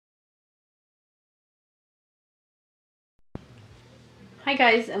Hi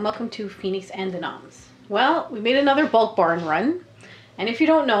guys, and welcome to Phoenix and the Noms. Well, we made another Bulk Barn run, and if you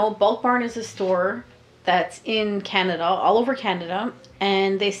don't know, Bulk Barn is a store that's in Canada, all over Canada,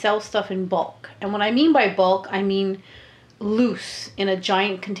 and they sell stuff in bulk. And what I mean by bulk, I mean loose in a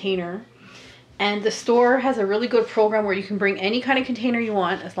giant container. And the store has a really good program where you can bring any kind of container you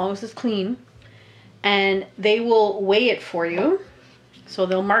want as long as it's clean, and they will weigh it for you. So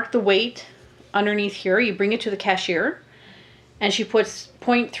they'll mark the weight underneath here. You bring it to the cashier, and she puts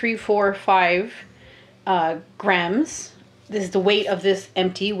 0.345 grams. This is the weight of this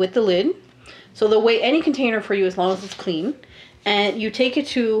empty with the lid. So they'll weigh any container for you as long as it's clean. And you take it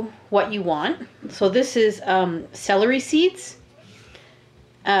to what you want. So this is celery seeds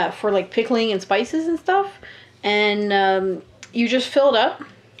for like pickling and spices and stuff. And you just fill it up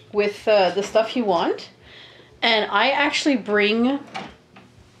with the stuff you want. And I actually bring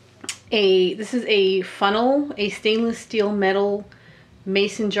this is a funnel, a stainless steel metal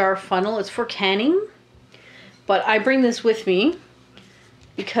mason jar funnel. It's for canning, but I bring this with me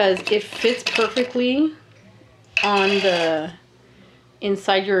because it fits perfectly on the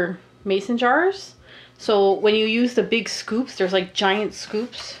inside your mason jars. So when you use the big scoops, there's like giant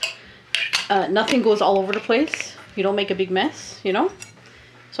scoops, nothing goes all over the place. You don't make a big mess, you know?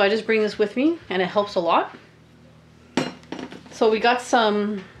 So I just bring this with me and it helps a lot. So we got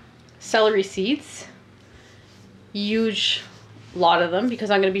some celery seeds, huge lot of them,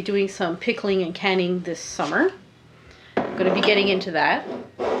 because I'm going to be doing some pickling and canning this summer. I'm going to be getting into that.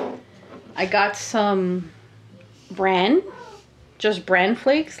 I got some bran, just bran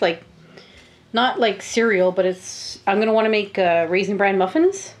flakes, like not like cereal, but I'm going to want to make raisin bran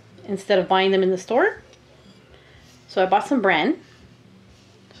muffins instead of buying them in the store. So I bought some bran,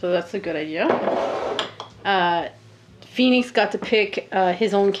 so that's a good idea. Phoenix got to pick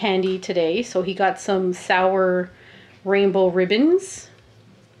his own candy today, so he got some sour rainbow ribbons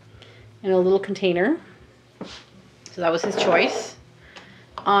in a little container. So that was his choice.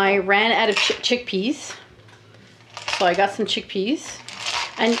 I ran out of chickpeas, so I got some chickpeas.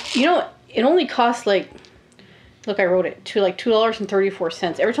 And you know, it only costs like, look, I wrote it, to like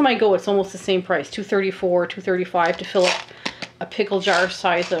 $2.34. Every time I go, it's almost the same price, $2.34, $2.35 to fill up a pickle jar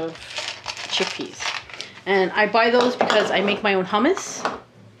size of chickpeas. And I buy those because I make my own hummus.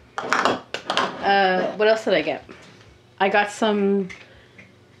 What else did I get? I got some,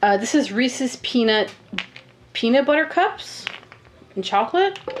 this is Reese's peanut butter cups in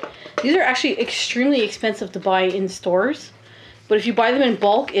chocolate. These are actually extremely expensive to buy in stores, but if you buy them in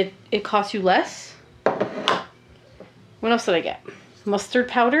bulk, it costs you less. What else did I get? Mustard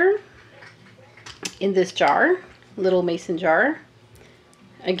powder in this jar, little mason jar.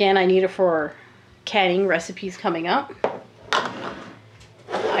 Again, I need it for canning recipes coming up.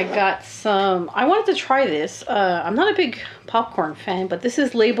 I got some, I wanted to try this. I'm not a big popcorn fan, but this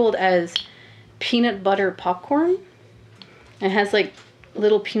is labeled as peanut butter popcorn. It has like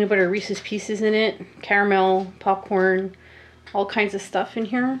little peanut butter Reese's Pieces in it, caramel, popcorn, all kinds of stuff in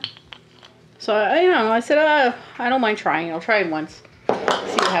here. So I don't know, I said, I don't mind trying. I'll try it once, see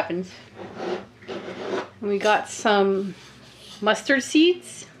what happens. And we got some mustard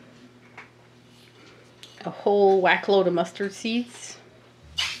seeds. A whole whack load of mustard seeds.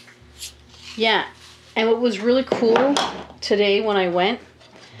 Yeah, and what was really cool today when I went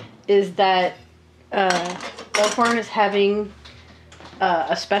is that Bulk Barn is having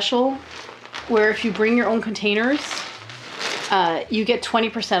a special where if you bring your own containers, you get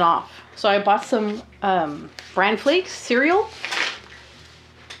 20% off. So I bought some bran flakes cereal.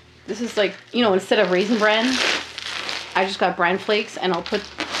 This is like, you know, instead of raisin bran, I just got bran flakes, and I'll put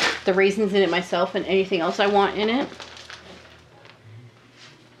the raisins in it myself and anything else I want in it.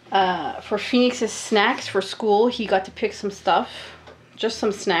 For Phoenix's snacks for school, he got to pick some stuff, just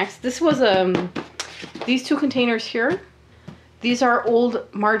some snacks. This was these two containers here. These are old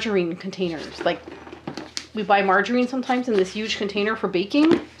margarine containers. Like, we buy margarine sometimes in this huge container for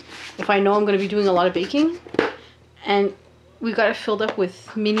baking, if I know I'm going to be doing a lot of baking. And we got it filled up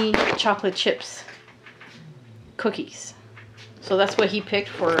with mini chocolate chips cookies. So that's what he picked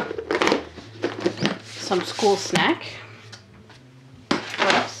for some school snack.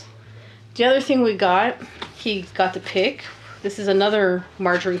 What else? The other thing we got, he got to pick. This is another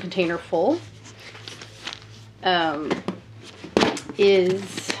margarine container full. This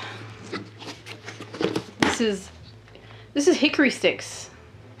is hickory sticks.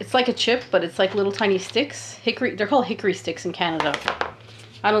 It's like a chip, but it's like little tiny sticks. Hickory, they're called hickory sticks in Canada.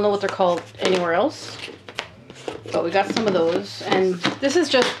 I don't know what they're called anywhere else. But we got some of those, and this is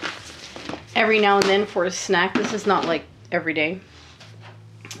just every now and then for a snack. This is not like every day.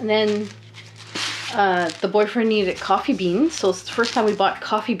 And then The boyfriend needed coffee beans, so it's the first time we bought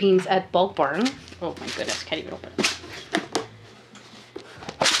coffee beans at Bulk Barn. Oh my goodness, can't even open it.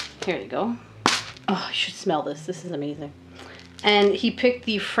 Here you go. Oh, you should smell this. This is amazing. And he picked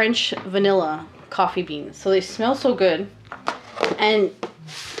the French vanilla coffee beans. So they smell so good. And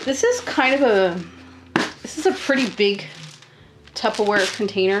this is kind of this is a pretty big Tupperware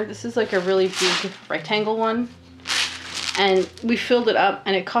container. This is like a really big rectangle one. And we filled it up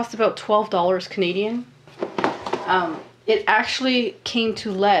and it cost about $12 Canadian. It actually came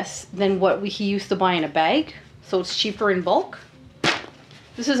to less than what he used to buy in a bag. So it's cheaper in bulk.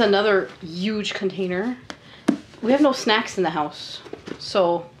 This is another huge container. We have no snacks in the house.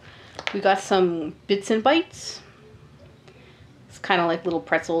 So we got some bits and bites. It's kind of like little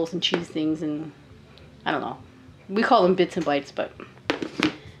pretzels and cheese things, and I don't know. We call them bits and bites, but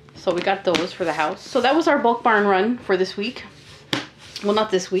so we got those for the house. So that was our Bulk Barn run for this week. Well,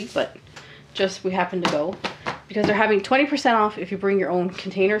 not this week, but just we happened to go because they're having 20% off if you bring your own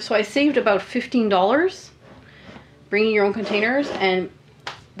container. So I saved about $15 bringing your own containers, and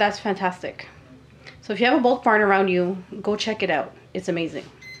that's fantastic. So if you have a Bulk Barn around you, go check it out. It's amazing.